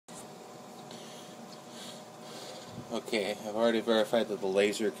Okay, I've already verified that the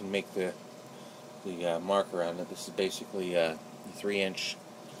laser can make the mark around it. This is basically a 3-inch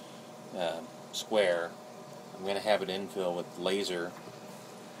square. I'm going to have it infill with laser.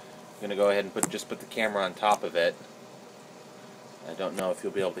 I'm going to go ahead and just put the camera on top of it. I don't know if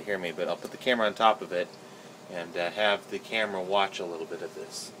you'll be able to hear me, but I'll put the camera on top of it and have the camera watch a little bit of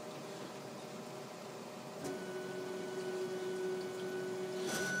this.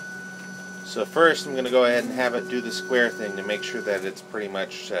 So first I'm going to go ahead and have it do the square thing to make sure that it's pretty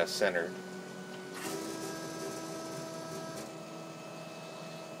much centered.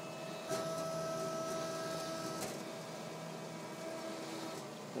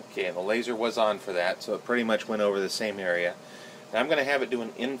 Okay, the laser was on for that, so it pretty much went over the same area. Now I'm going to have it do an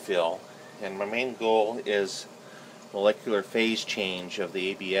infill, and my main goal is molecular phase change of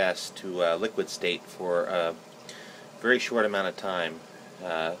the ABS to liquid state for a very short amount of time.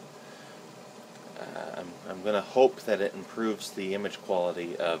 I'm going to hope that it improves the image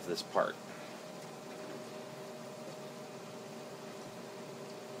quality of this part.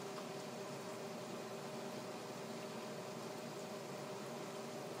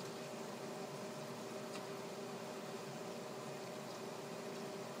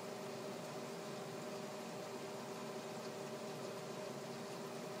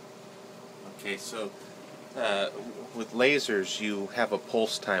 Okay, so with lasers you have a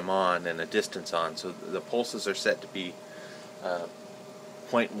pulse time on and a distance on, so the pulses are set to be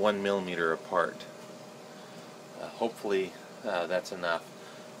 0.1 millimeter apart. Hopefully that's enough.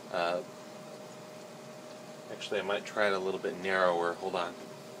 Actually, I might try it a little bit narrower. Hold on.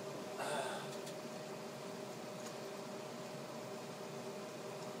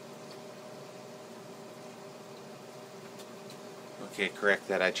 Okay, correct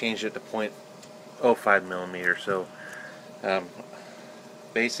that. I changed it to 0.05 millimeter, so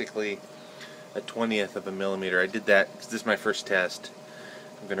basically a 20th of a millimeter. I did that because this is my first test.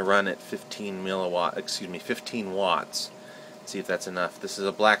 I'm going to run at 15 watts. See if that's enough. This is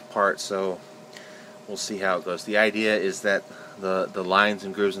a black part, so we'll see how it goes. The idea is that the lines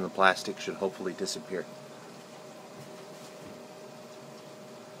and grooves in the plastic should hopefully disappear.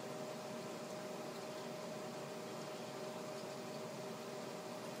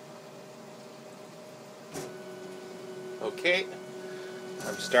 Okay,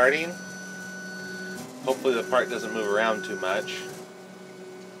 I'm starting. Hopefully the part doesn't move around too much.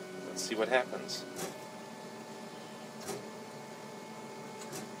 Let's see what happens.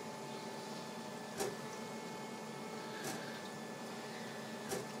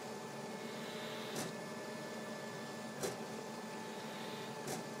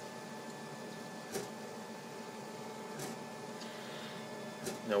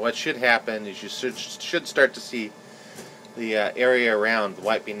 Now what should happen is you should start to see the area around the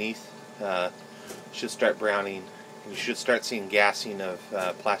white beneath should start browning. You should start seeing gassing of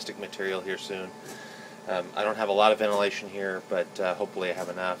plastic material here soon. I don't have a lot of ventilation here, but hopefully I have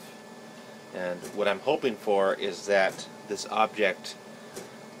enough. And what I'm hoping for is that this object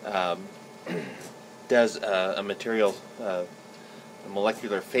does a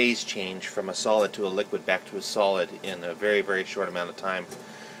molecular phase change from a solid to a liquid back to a solid in a very, very short amount of time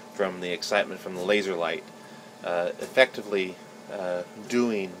from the excitement from the laser light. Effectively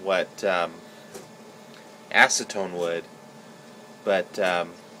doing what acetone would, but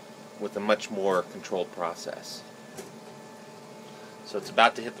with a much more controlled process. So it's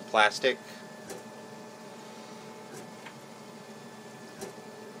about to hit the plastic.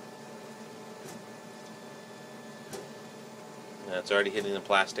 Now it's already hitting the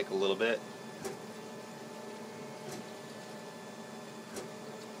plastic a little bit.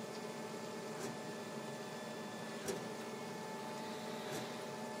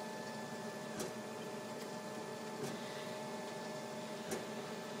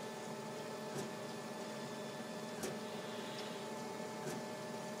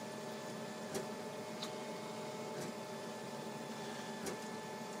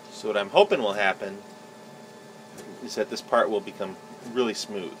 So what I'm hoping will happen is that this part will become really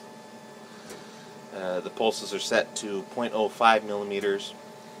smooth. The pulses are set to 0.05 millimeters.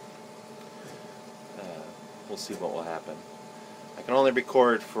 We'll see what will happen. I can only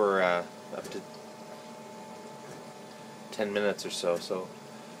record for up to 10 minutes or so, so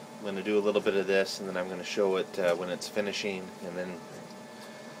I'm going to do a little bit of this and then I'm going to show it when it's finishing and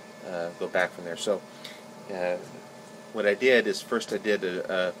then go back from there. So what I did is first I did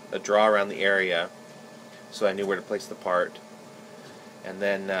a draw around the area so I knew where to place the part, and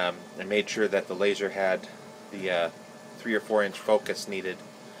then I made sure that the laser had the 3 or 4 inch focus needed,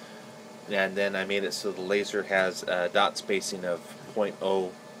 and then I made it so the laser has a dot spacing of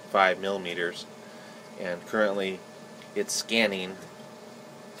 0.05 millimeters, and currently it's scanning,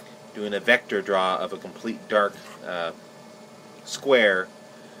 doing a vector draw of a complete dark square,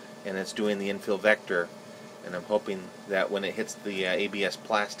 and it's doing the infill vector, and I'm hoping that when it hits the ABS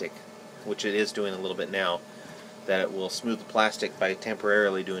plastic, which it is doing a little bit now, that it will smooth the plastic by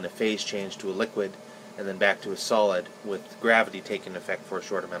temporarily doing a phase change to a liquid and then back to a solid, with gravity taking effect for a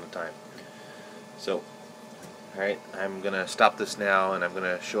short amount of time. So, alright, I'm going to stop this now and I'm going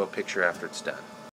to show a picture after it's done.